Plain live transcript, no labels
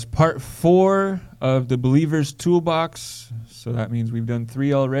Part 4 of the Believer's Toolbox. So that means we've done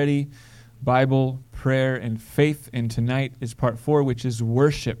 3 already. Bible, prayer, and faith. And tonight is part 4, which is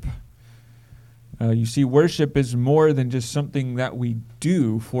worship. You see, worship is more than just something that we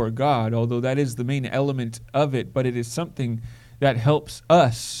do for God, although that is the main element of it, but it is something that helps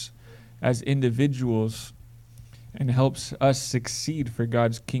us as individuals and helps us succeed for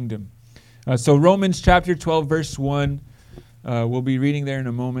God's kingdom. So Romans chapter 12, verse 1, we'll be reading there in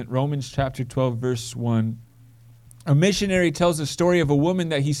a moment. Romans chapter 12, verse 1. A missionary tells a story of a woman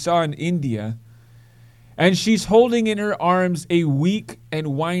that he saw in India, and she's holding in her arms a weak and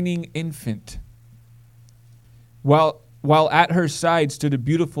whining infant, while at her side stood a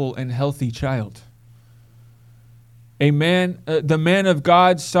beautiful and healthy child. The man of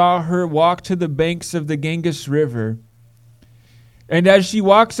God saw her walk to the banks of the Ganges River. And as she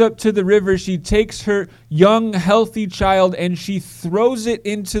walks up to the river, she takes her young, healthy child and she throws it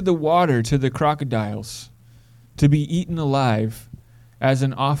into the water to the crocodiles to be eaten alive as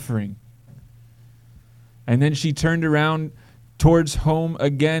an offering. And then she turned around towards home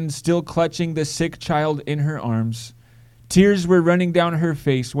again, still clutching the sick child in her arms. Tears were running down her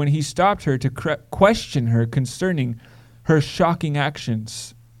face when he stopped her to question her concerning her shocking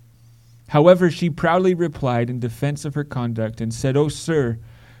actions. However, she proudly replied in defense of her conduct and said, "Oh, sir,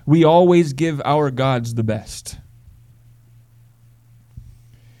 we always give our gods the best."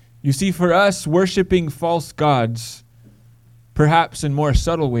 You see, for us, worshiping false gods, perhaps in more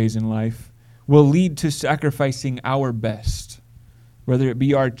subtle ways in life, will lead to sacrificing our best. Whether it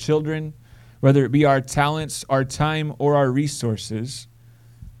be our children, whether it be our talents, our time, or our resources,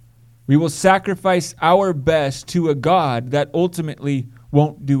 we will sacrifice our best to a God that ultimately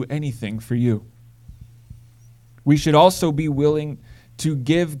won't do anything for you. We should also be willing to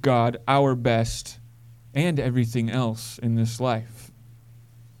give God our best and everything else in this life.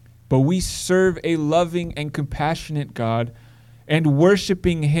 But we serve a loving and compassionate God, and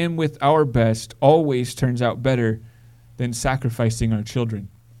worshiping Him with our best always turns out better than sacrificing our children.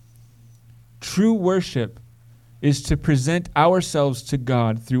 True worship is to present ourselves to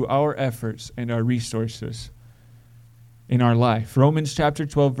God through our efforts and our resources in our life. Romans chapter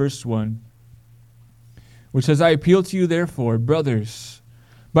 12, verse 1, which says, "I appeal to you, therefore, brothers,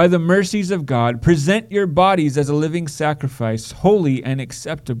 by the mercies of God, present your bodies as a living sacrifice, holy and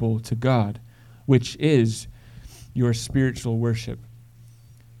acceptable to God, which is your spiritual worship."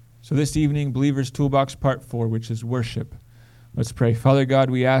 So this evening, Believer's Toolbox Part 4, which is worship. Let's pray. Father God,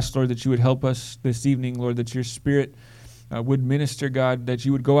 we ask, Lord, that you would help us this evening, Lord, that your Spirit would minister, God, that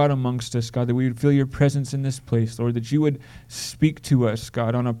you would go out amongst us, God, that we would feel your presence in this place, Lord, that you would speak to us,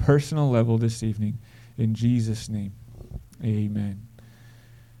 God, on a personal level this evening. In Jesus' name, amen.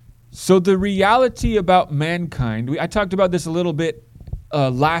 So the reality about mankind, I talked about this a little bit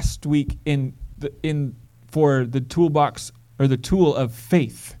last week for the toolbox or the tool of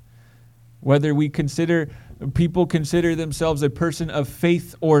faith. Whether people consider themselves a person of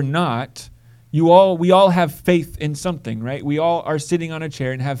faith or not, we all have faith in something, right? We all are sitting on a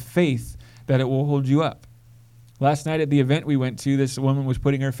chair and have faith that it will hold you up. Last night at the event we went to, this woman was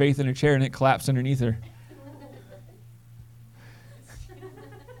putting her faith in a chair and it collapsed underneath her.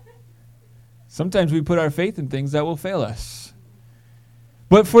 Sometimes we put our faith in things that will fail us.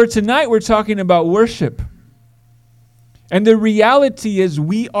 But for tonight, we're talking about worship. And the reality is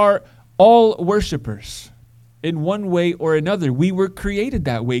we are all worshipers in one way or another. We were created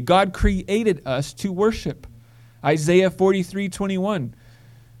that way. God created us to worship. Isaiah 43:21,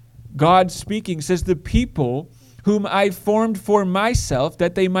 God speaking says, "The people whom I formed for myself,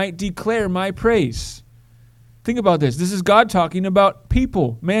 that they might declare my praise." Think about this. This is God talking about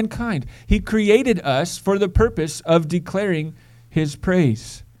people, mankind. He created us for the purpose of declaring His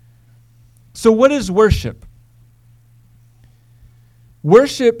praise. So what is worship?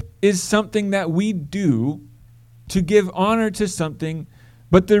 Worship is something that we do to give honor to something,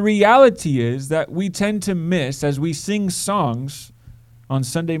 but the reality is that we tend to miss as we sing songs on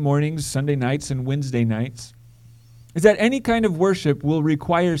Sunday mornings, Sunday nights, and Wednesday nights, is that any kind of worship will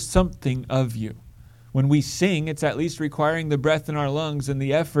require something of you. When we sing, it's at least requiring the breath in our lungs and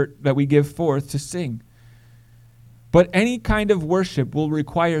the effort that we give forth to sing. But any kind of worship will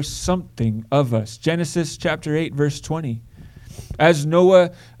require something of us. Genesis chapter 8, verse 20. As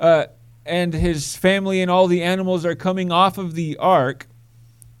Noah and his family and all the animals are coming off of the ark,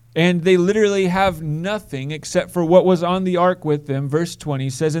 and they literally have nothing except for what was on the ark with them. Verse 20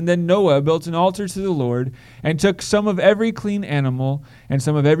 says, "And then Noah built an altar to the Lord and took some of every clean animal and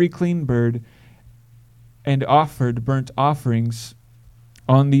some of every clean bird and offered burnt offerings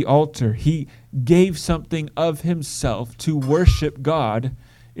on the altar." He gave something of himself to worship God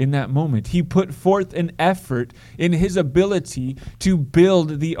in that moment. He put forth an effort in his ability to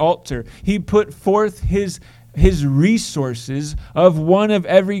build the altar. He put forth his resources of one of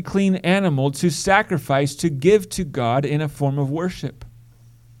every clean animal to sacrifice, to give to God in a form of worship.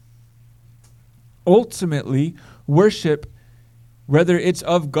 Ultimately, worship, whether it's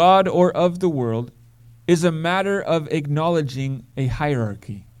of God or of the world, is a matter of acknowledging a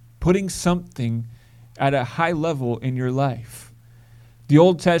hierarchy, putting something at a high level in your life. The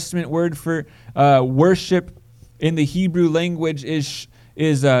Old Testament word for worship in the Hebrew language is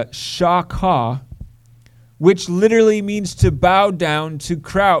shakah, which literally means to bow down, to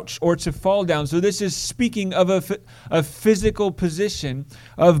crouch, or to fall down. So this is speaking of a physical position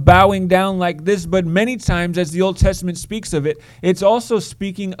of bowing down like this, but many times as the Old Testament speaks of it, it's also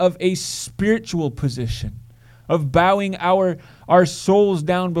speaking of a spiritual position, of bowing our souls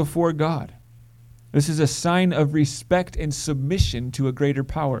down before God. This is a sign of respect and submission to a greater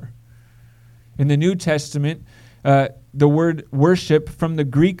power. In the New Testament, the word worship from the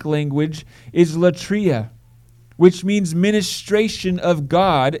Greek language is latria, which means ministration of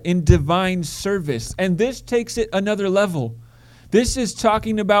God in divine service. And this takes it another level. This is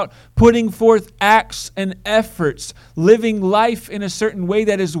talking about putting forth acts and efforts, living life in a certain way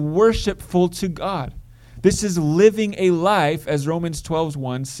that is worshipful to God. This is living a life, as Romans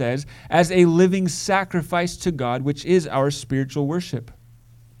 12:1 says, as a living sacrifice to God, which is our spiritual worship.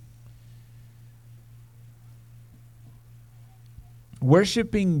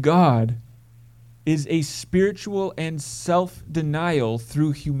 Worshiping God is a spiritual and self-denial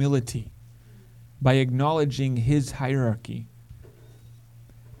through humility, by acknowledging his hierarchy.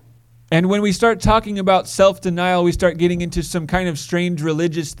 And when we start talking about self-denial, we start getting into some kind of strange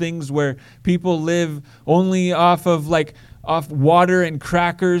religious things where people live only off water and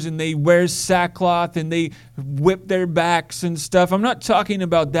crackers, and they wear sackcloth and they whip their backs and stuff. I'm not talking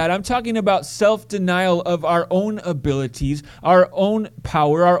about that. I'm talking about self-denial of our own abilities, our own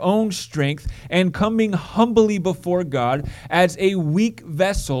power, our own strength, and coming humbly before God as a weak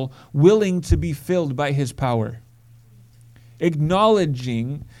vessel willing to be filled by his power.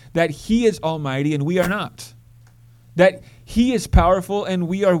 Acknowledging that he is almighty and we are not. That he is powerful and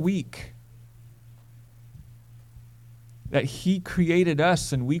we are weak. That he created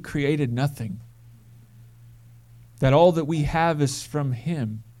us and we created nothing. That all that we have is from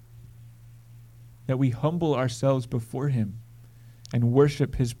him. That we humble ourselves before him and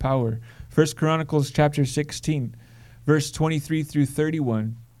worship his power. 1 Chronicles chapter 16, verse 23 through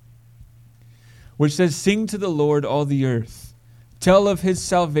 31, which says, "Sing to the Lord, all the earth. Tell of his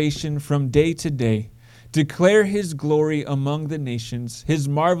salvation from day to day. Declare his glory among the nations, his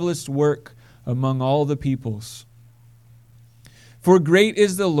marvelous work among all the peoples. For great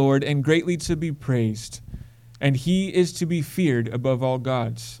is the Lord and greatly to be praised, and he is to be feared above all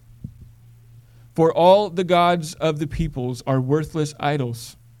gods. For all the gods of the peoples are worthless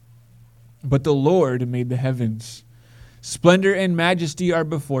idols, but the Lord made the heavens. Splendor and majesty are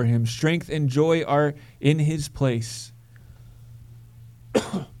before him. Strength and joy are in his place.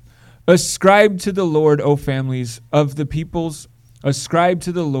 Ascribe to the Lord, O families of the peoples. Ascribe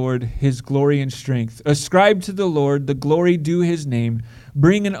to the Lord his glory and strength. Ascribe to the Lord the glory due his name.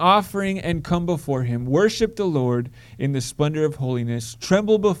 Bring an offering and come before him. Worship the Lord in the splendor of holiness.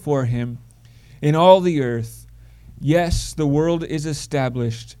 Tremble before him in all the earth. Yes, the world is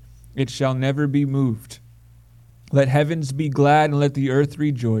established. It shall never be moved. Let heavens be glad and let the earth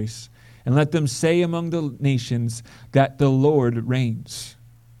rejoice. And let them say among the nations that the Lord reigns."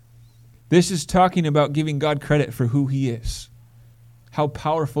 This is talking about giving God credit for who he is, how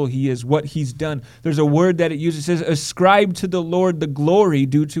powerful he is, what he's done. There's a word that it uses, it says, ascribe to the Lord the glory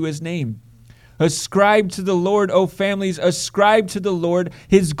due to his name. Ascribe to the Lord, O families, ascribe to the Lord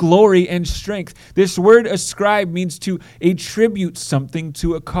his glory and strength. This word ascribe means to attribute something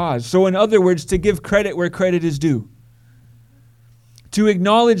to a cause. So in other words, to give credit where credit is due. To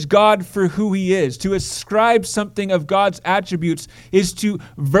acknowledge God for who he is, to ascribe something of God's attributes, is to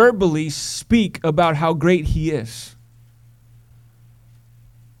verbally speak about how great he is.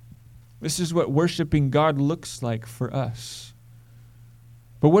 This is what worshiping God looks like for us.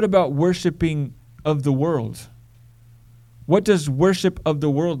 But what about worshiping of the world? What does worship of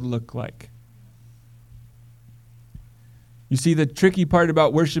the world look like? You see, the tricky part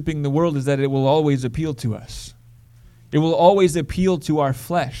about worshiping the world is that it will always appeal to us. It will always appeal to our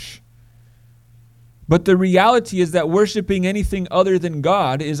flesh. But the reality is that worshiping anything other than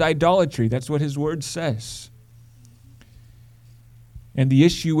God is idolatry. That's what his word says. And the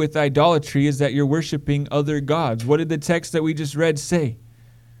issue with idolatry is that you're worshiping other gods. What did the text that we just read say?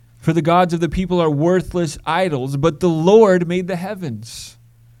 For the gods of the people are worthless idols, but the Lord made the heavens.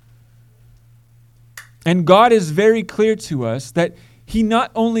 And God is very clear to us that he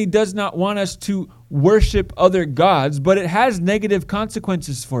not only does not want us to worship other gods, but it has negative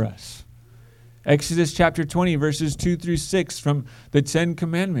consequences for us. Exodus chapter 20, verses 2 through 6 from the Ten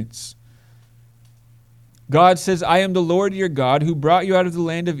Commandments. God says, I am the Lord your God who brought you out of the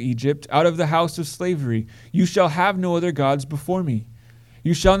land of Egypt, out of the house of slavery. You shall have no other gods before me.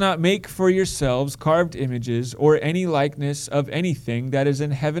 You shall not make for yourselves carved images or any likeness of anything that is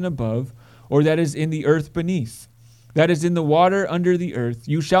in heaven above or that is in the earth beneath, that is in the water under the earth.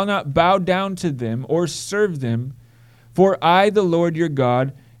 You shall not bow down to them or serve them, for I, the Lord your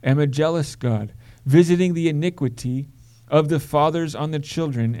God, am a jealous God, visiting the iniquity of the fathers on the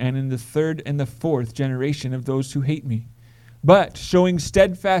children, and in the third and the fourth generation of those who hate me, but showing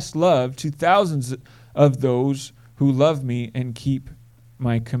steadfast love to thousands of those who love me and keep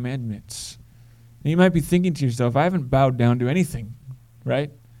my commandments. And you might be thinking to yourself, I haven't bowed down to anything,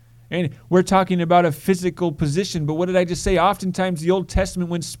 right? And we're talking about a physical position, but what did I just say? Oftentimes the Old Testament,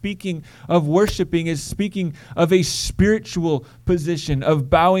 when speaking of worshiping, is speaking of a spiritual position, of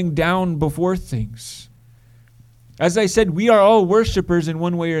bowing down before things. As I said, we are all worshipers in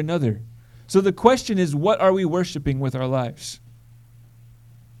one way or another. So the question is, what are we worshiping with our lives?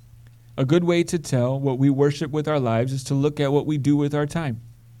 A good way to tell what we worship with our lives is to look at what we do with our time.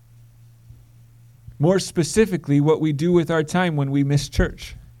 More specifically, what we do with our time when we miss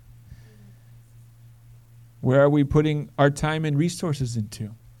church. Where are we putting our time and resources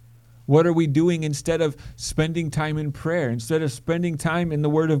into? What are we doing instead of spending time in prayer, instead of spending time in the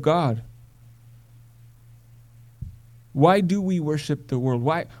Word of God? Why do we worship the world?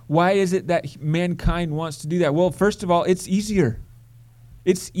 Why is it that mankind wants to do that? Well, first of all, it's easier.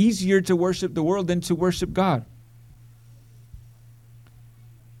 It's easier to worship the world than to worship God.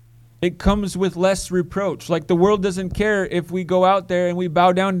 It comes with less reproach. Like the world doesn't care if we go out there and we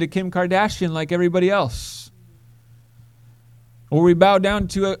bow down to Kim Kardashian like everybody else. Or we bow down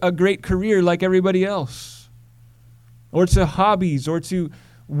to a great career like everybody else. Or to hobbies, or to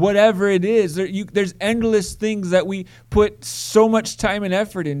whatever it is. There's endless things that we put so much time and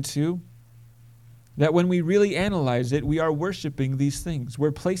effort into that when we really analyze it, we are worshiping these things.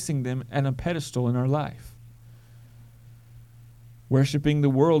 We're placing them on a pedestal in our life. Worshiping the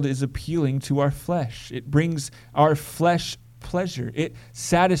world is appealing to our flesh. It brings our flesh pleasure. It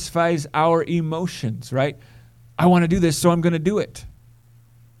satisfies our emotions, right? I want to do this, so I'm going to do it.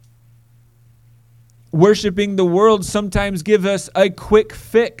 Worshiping the world sometimes gives us a quick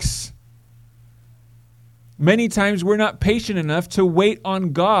fix. Many times we're not patient enough to wait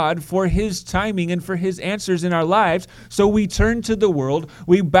on God for His timing and for His answers in our lives. So we turn to the world,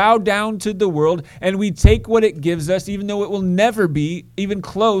 we bow down to the world, and we take what it gives us, even though it will never be even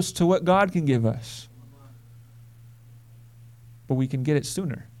close to what God can give us. But we can get it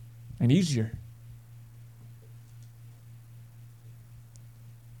sooner and easier.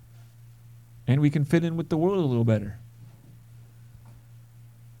 And we can fit in with the world a little better.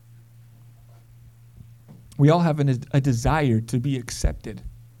 We all have a desire to be accepted.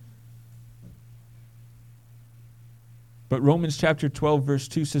 But Romans chapter 12, verse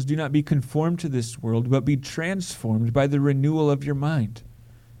 2 says, do not be conformed to this world, but be transformed by the renewal of your mind,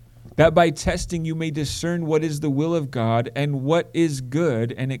 that by testing you may discern what is the will of God and what is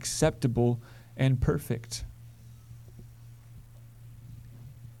good and acceptable and perfect.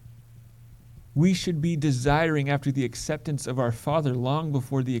 We should be desiring after the acceptance of our Father long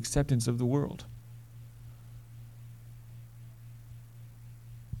before the acceptance of the world.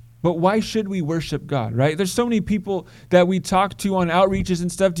 But why should we worship God, right? There's so many people that we talk to on outreaches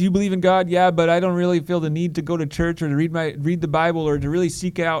and stuff. Do you believe in God? Yeah, but I don't really feel the need to go to church or to read the Bible or to really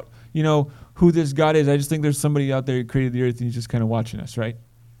seek out, who this God is. I just think there's somebody out there who created the earth and he's just kind of watching us, right?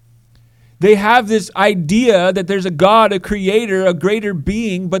 They have this idea that there's a God, a creator, a greater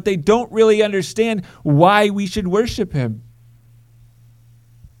being, but they don't really understand why we should worship him.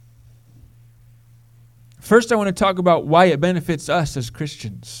 First, I want to talk about why it benefits us as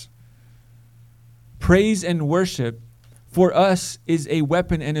Christians. Praise and worship for us is a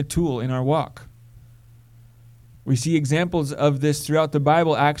weapon and a tool in our walk. We see examples of this throughout the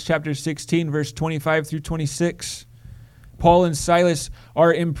Bible. Acts chapter 16, verse 25 through 26. Paul and Silas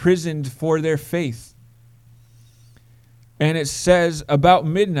are imprisoned for their faith. And it says, about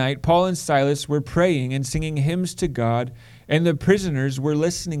midnight, Paul and Silas were praying and singing hymns to God, and the prisoners were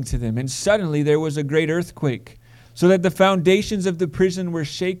listening to them. And suddenly there was a great earthquake, so that the foundations of the prison were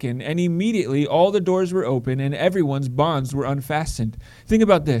shaken, and immediately all the doors were open, and everyone's bonds were unfastened. Think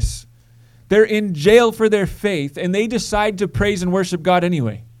about this. They're in jail for their faith, and they decide to praise and worship God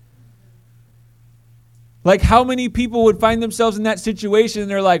anyway. Like, how many people would find themselves in that situation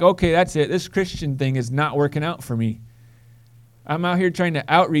and they're like, okay, that's it. This Christian thing is not working out for me. I'm out here trying to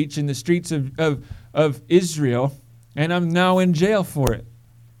outreach in the streets of Israel, and I'm now in jail for it.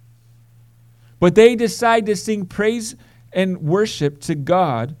 But they decide to sing praise and worship to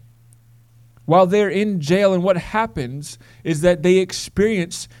God while they're in jail. And what happens is that they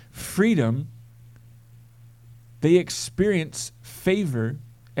experience freedom. They experience favor.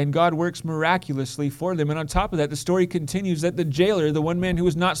 And God works miraculously for them. And on top of that, the story continues that the jailer, the one man who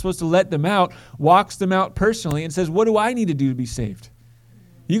was not supposed to let them out, walks them out personally and says, what do I need to do to be saved?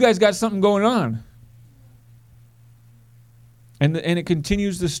 You guys got something going on. And it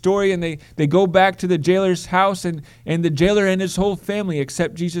continues the story, and they go back to the jailer's house, and the jailer and his whole family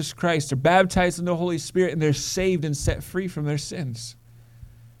accept Jesus Christ. They're baptized in the Holy Spirit, and they're saved and set free from their sins.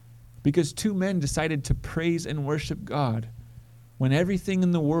 Because two men decided to praise and worship God when everything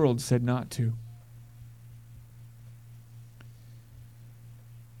in the world said not to.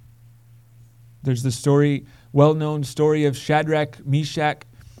 There's the story, well-known story of Shadrach, Meshach,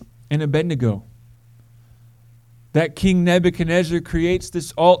 and Abednego. That King Nebuchadnezzar creates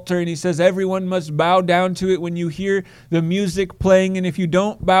this altar, and he says everyone must bow down to it when you hear the music playing, and if you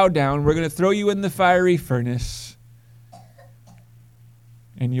don't bow down, we're going to throw you in the fiery furnace,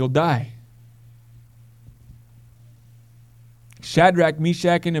 and you'll die. Shadrach,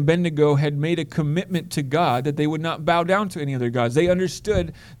 Meshach, and Abednego had made a commitment to God that they would not bow down to any other gods. They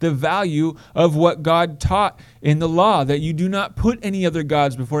understood the value of what God taught in the law, that you do not put any other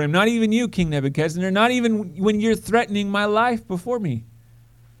gods before him. Not even you, King Nebuchadnezzar, not even when you're threatening my life before me.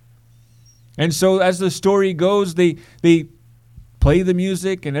 And so as the story goes, they play the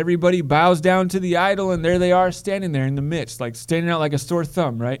music and everybody bows down to the idol, and there they are standing there in the midst, like standing out like a sore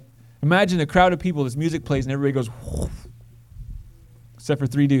thumb, right? Imagine a crowd of people, this music plays and everybody goes, whoosh, except for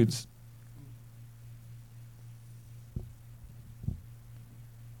three dudes.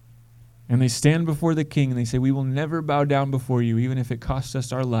 And they stand before the king and they say, we will never bow down before you, even if it costs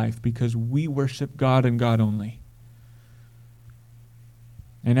us our life, because we worship God and God only.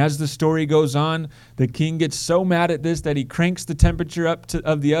 And as the story goes on, the king gets so mad at this that he cranks the temperature up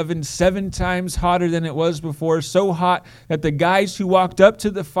of the oven 7 times hotter than it was before, so hot that the guys who walked up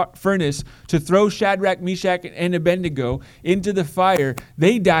to the furnace to throw Shadrach, Meshach, and Abednego into the fire,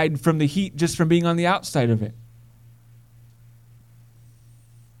 they died from the heat just from being on the outside of it.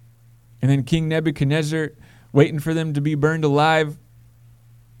 And then King Nebuchadnezzar, waiting for them to be burned alive,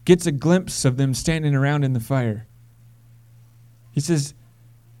 gets a glimpse of them standing around in the fire. He says,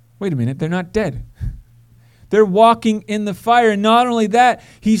 wait a minute, they're not dead. They're walking in the fire. And not only that,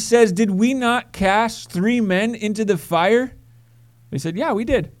 he says, did we not cast 3 men into the fire? They said, yeah, we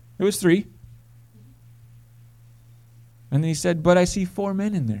did. It was 3. And then he said, but I see 4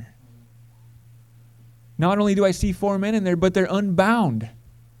 men in there. Not only do I see 4 men in there, but they're unbound.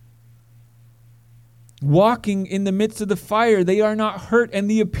 Walking in the midst of the fire, they are not hurt, and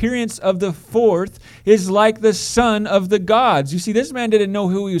the appearance of the 4th is like the son of the gods. You see, this man didn't know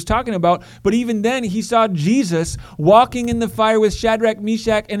who he was talking about, but even then he saw Jesus walking in the fire with Shadrach,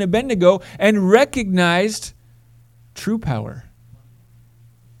 Meshach, and Abednego and recognized true power.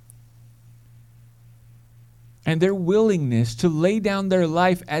 And their willingness to lay down their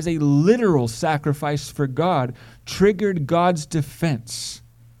life as a literal sacrifice for God triggered God's defense.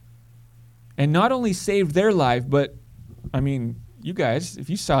 And not only saved their life, but, I mean, you guys, if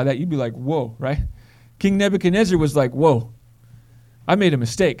you saw that, you'd be like, whoa, right? King Nebuchadnezzar was like, whoa, I made a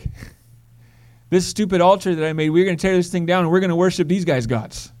mistake. This stupid altar that I made, we're going to tear this thing down and we're going to worship these guys'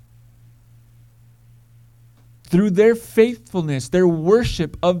 gods. Through their faithfulness, their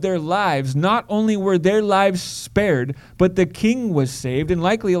worship of their lives, not only were their lives spared, but the king was saved, and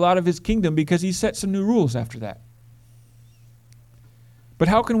likely a lot of his kingdom, because he set some new rules after that. But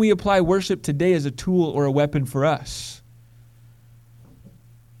how can we apply worship today as a tool or a weapon for us?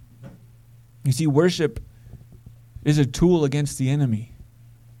 You see, worship is a tool against the enemy.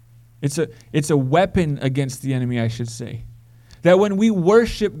 It's a weapon against the enemy, I should say. That when we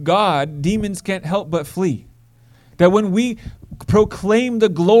worship God, demons can't help but flee. That when we proclaim the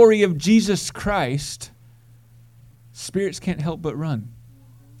glory of Jesus Christ, spirits can't help but run.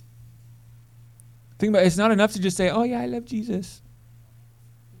 Think about it. It's not enough to just say, oh yeah, I love Jesus.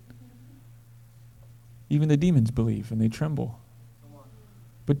 Even the demons believe and they tremble.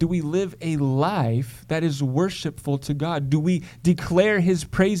 But do we live a life that is worshipful to God? Do we declare his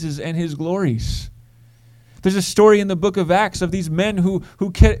praises and his glories? There's a story in the book of Acts of these men who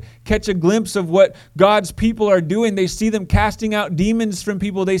catch a glimpse of what God's people are doing. They see them casting out demons from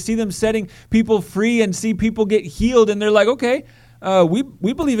people. They see them setting people free and see people get healed. And they're like, okay,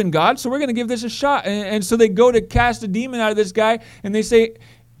 we believe in God, so we're going to give this a shot. And so they go to cast a demon out of this guy, and they say,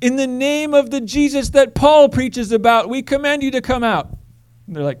 in the name of the Jesus that Paul preaches about, we command you to come out.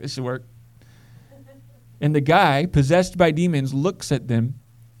 And they're like, this should work. And the guy, possessed by demons, looks at them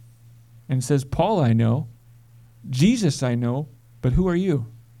and says, Paul I know, Jesus I know, but who are you?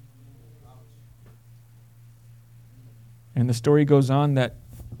 And the story goes on that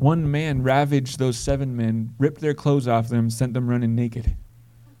one man ravaged those 7 men, ripped their clothes off them, sent them running naked.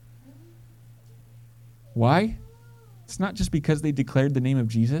 Why? It's not just because they declared the name of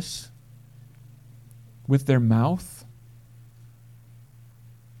Jesus with their mouth.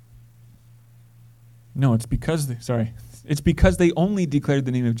 No, it's because they only declared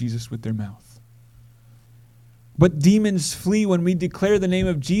the name of Jesus with their mouth. But demons flee when we declare the name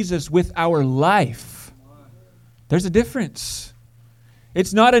of Jesus with our life. There's a difference.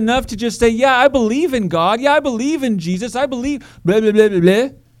 It's not enough to just say, yeah, I believe in God. Yeah, I believe in Jesus. I believe blah, blah, blah, blah, blah.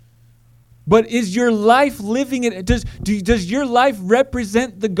 But is your life living it? Does your life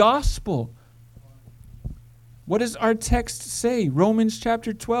represent the gospel? What does our text say? Romans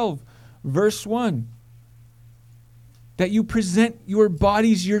chapter 12, verse 1. That you present your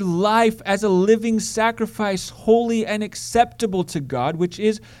bodies, your life as a living sacrifice, holy and acceptable to God, which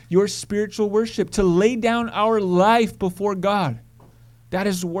is your spiritual worship. To lay down our life before God. That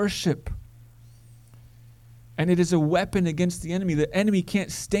is worship. And it is a weapon against the enemy. The enemy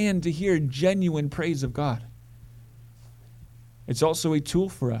can't stand to hear genuine praise of God. It's also a tool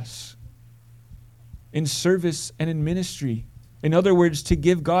for us in service and in ministry. In other words, to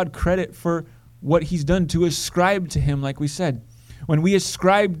give God credit for what he's done, to ascribe to him, like we said. When we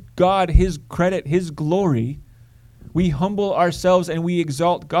ascribe God his credit, his glory, we humble ourselves and we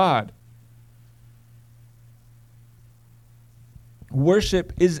exalt God.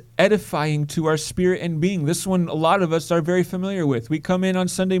 Worship is edifying to our spirit and being. This one a lot of us are very familiar with. We come in on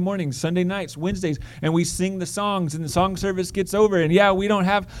Sunday mornings, Sunday nights, Wednesdays, and we sing the songs, and the song service gets over. And yeah, we don't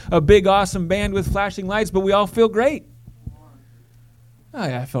have a big, awesome band with flashing lights, but we all feel great. Oh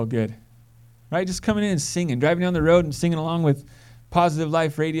yeah, I felt good. Right? Just coming in and singing, driving down the road and singing along with Positive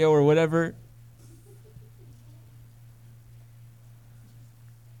Life Radio or whatever.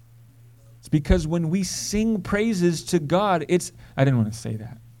 It's because when we sing praises to God, I didn't want to say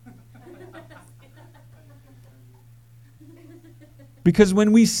that. Because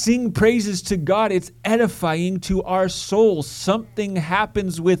when we sing praises to God, it's edifying to our soul. Something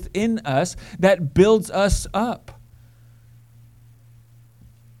happens within us that builds us up.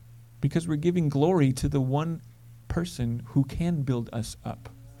 Because we're giving glory to the one person who can build us up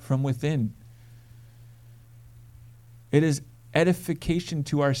from within. It is edification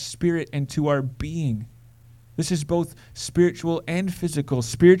to our spirit and to our being. This is both spiritual and physical.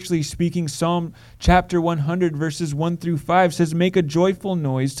 Spiritually speaking, Psalm chapter 100, verses 1 through 5 says, make a joyful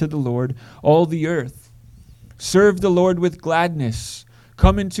noise to the Lord, all the earth. Serve the Lord with gladness.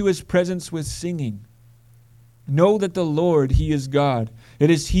 Come into his presence with singing. Know that the Lord, he is God. It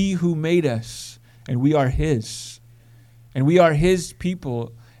is he who made us, and we are his. And we are his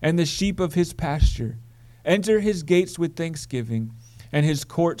people, and the sheep of his pasture. Enter his gates with thanksgiving, and his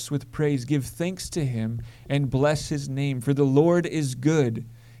courts with praise. Give thanks to him, and bless his name. For the Lord is good.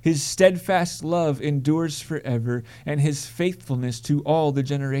 His steadfast love endures forever, and his faithfulness to all the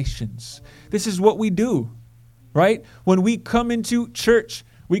generations. This is what we do, right? When we come into church,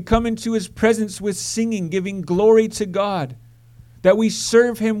 we come into his presence with singing, giving glory to God. That we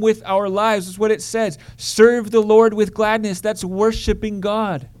serve him with our lives. That's what it says. Serve the Lord with gladness. That's worshiping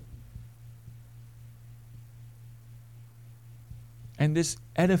God. And this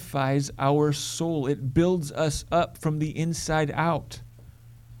edifies our soul. It builds us up from the inside out.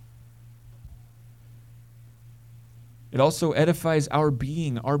 It also edifies our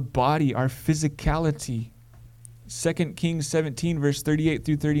being, our body, our physicality. 2 Kings 17, verse 38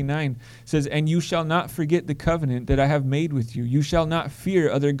 through 39 says, and you shall not forget the covenant that I have made with you. You shall not fear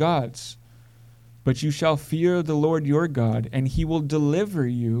other gods, but you shall fear the Lord your God, and he will deliver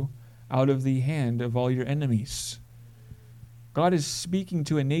you out of the hand of all your enemies. God is speaking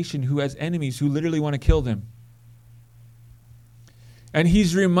to a nation who has enemies who literally want to kill them. And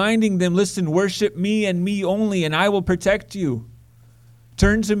he's reminding them, listen, worship me and me only, and I will protect you.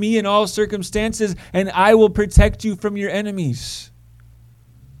 Turn to me in all circumstances, and I will protect you from your enemies.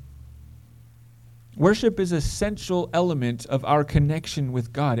 Worship is an essential element of our connection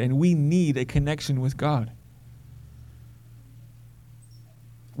with God, and we need a connection with God.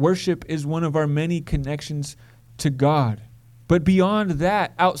 Worship is one of our many connections to God. But beyond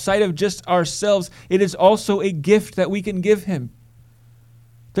that, outside of just ourselves, it is also a gift that we can give him.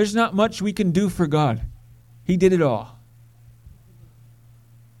 There's not much we can do for God. He did it all.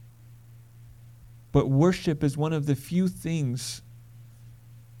 But worship is one of the few things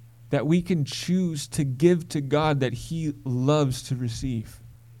that we can choose to give to God that He loves to receive.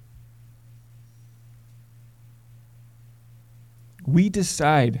 We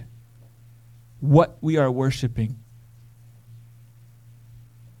decide what we are worshiping.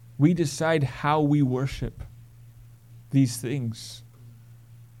 We decide how we worship these things.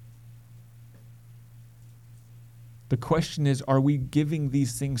 The question is, are we giving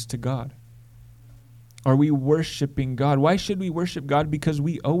these things to God? Are we worshiping God? Why should we worship God? Because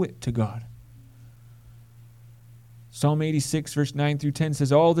we owe it to God. Psalm 86, verse 9 through 10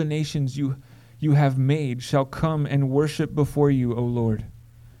 says, all the nations you have made shall come and worship before you, O Lord,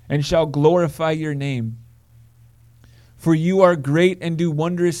 and shall glorify your name. For you are great and do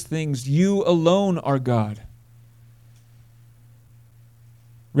wondrous things. You alone are God.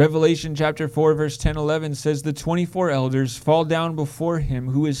 Revelation chapter 4, verse 10-11 says, the 24 elders fall down before him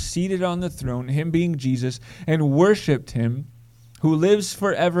who is seated on the throne, him being Jesus, and worshipped him who lives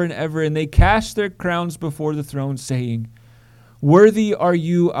forever and ever. And they cast their crowns before the throne, saying, worthy are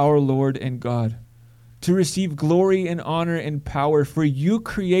you, our Lord and God, to receive glory and honor and power, for you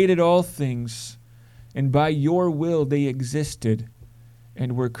created all things, and by your will they existed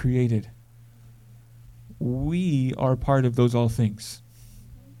and were created. We are part of those all things.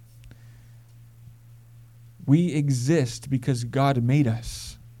 We exist because God made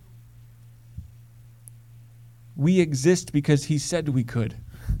us. We exist because He said we could.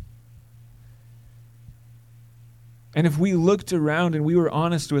 And if we looked around and we were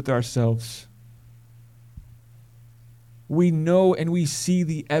honest with ourselves, we know and we see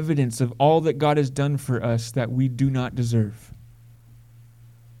the evidence of all that God has done for us that we do not deserve.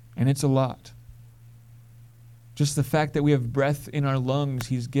 And it's a lot. Just the fact that we have breath in our lungs,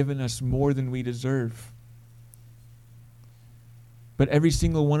 He's given us more than we deserve. But every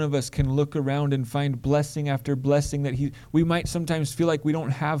single one of us can look around and find blessing after blessing that we might sometimes feel like we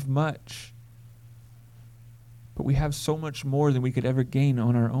don't have much. But we have so much more than we could ever gain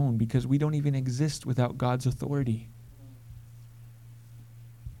on our own because we don't even exist without God's authority.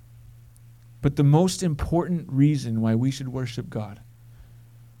 But the most important reason why we should worship God,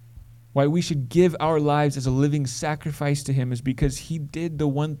 why we should give our lives as a living sacrifice to Him, is because He did the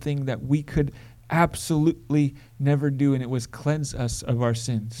one thing that we could absolutely never do, and it was cleanse us of our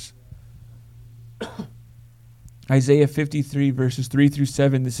sins. Isaiah 53 verses 3 through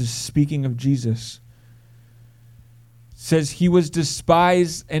 7, this is speaking of Jesus, says, He was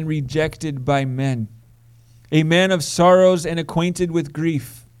despised and rejected by men, a man of sorrows and acquainted with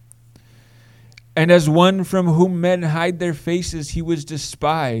grief. And as one from whom men hide their faces, He was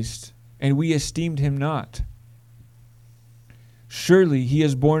despised, and we esteemed Him not. Surely He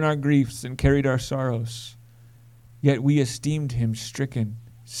has borne our griefs and carried our sorrows. Yet we esteemed Him stricken,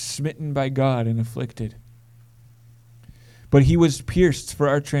 smitten by God, and afflicted. But He was pierced for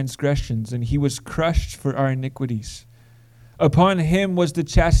our transgressions, and He was crushed for our iniquities. Upon Him was the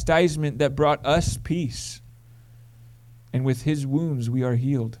chastisement that brought us peace, and with His wounds we are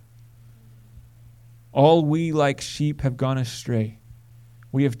healed. All we like sheep have gone astray.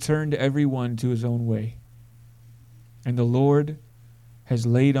 We have turned every one to his own way. And the Lord has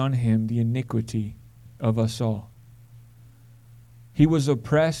laid on Him the iniquity of us all. He was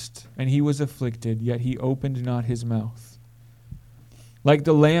oppressed and He was afflicted, yet He opened not His mouth. Like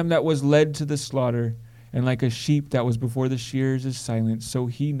the lamb that was led to the slaughter, and like a sheep that was before the shearers is silent, so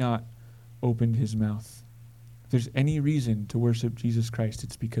He not opened His mouth. If there's any reason to worship Jesus Christ,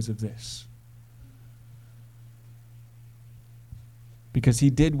 it's because of this. Because He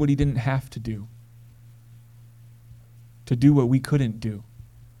did what He didn't have to do what we couldn't do.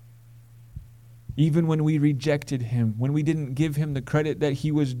 Even when we rejected Him, when we didn't give Him the credit that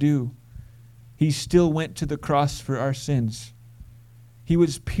He was due, He still went to the cross for our sins. He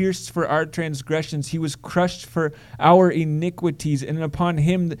was pierced for our transgressions. He was crushed for our iniquities. And upon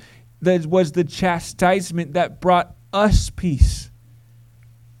Him that was the chastisement that brought us peace.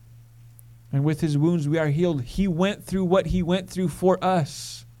 And with His wounds we are healed. He went through what He went through for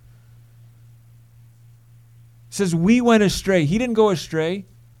us. It says we went astray. He didn't go astray.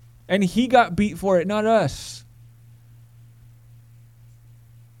 And He got beat for it, not us.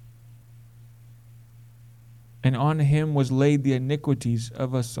 And on Him was laid the iniquities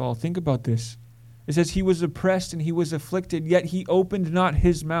of us all. Think about this. It says He was oppressed and He was afflicted, yet He opened not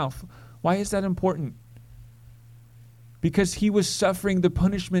His mouth. Why is that important? Because He was suffering the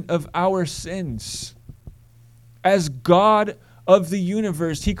punishment of our sins. As God of the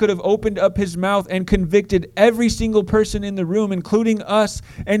universe. He could have opened up his mouth and convicted every single person in the room, including us,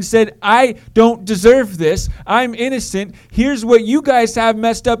 and said, I don't deserve this. I'm innocent. Here's what you guys have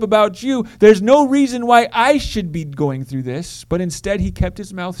messed up about you. There's no reason why I should be going through this. But instead, he kept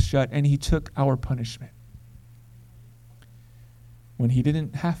his mouth shut and he took our punishment when he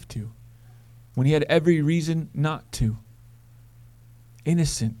didn't have to, when he had every reason not to.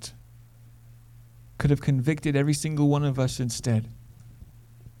 Innocent. Could have convicted every single one of us instead.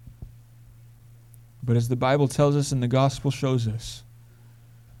 But as the Bible tells us and the gospel shows us,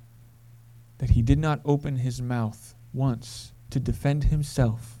 that he did not open his mouth once to defend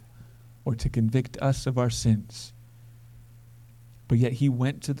himself or to convict us of our sins. But yet he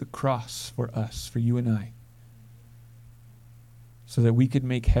went to the cross for us, for you and I, so that we could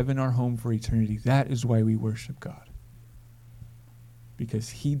make heaven our home for eternity. That is why we worship God. Because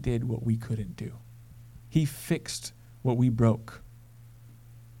he did what we couldn't do. He fixed what we broke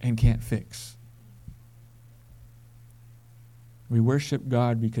and can't fix. We worship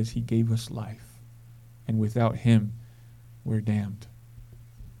God because he gave us life. And without him, we're damned.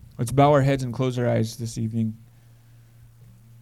 Let's bow our heads and close our eyes this evening.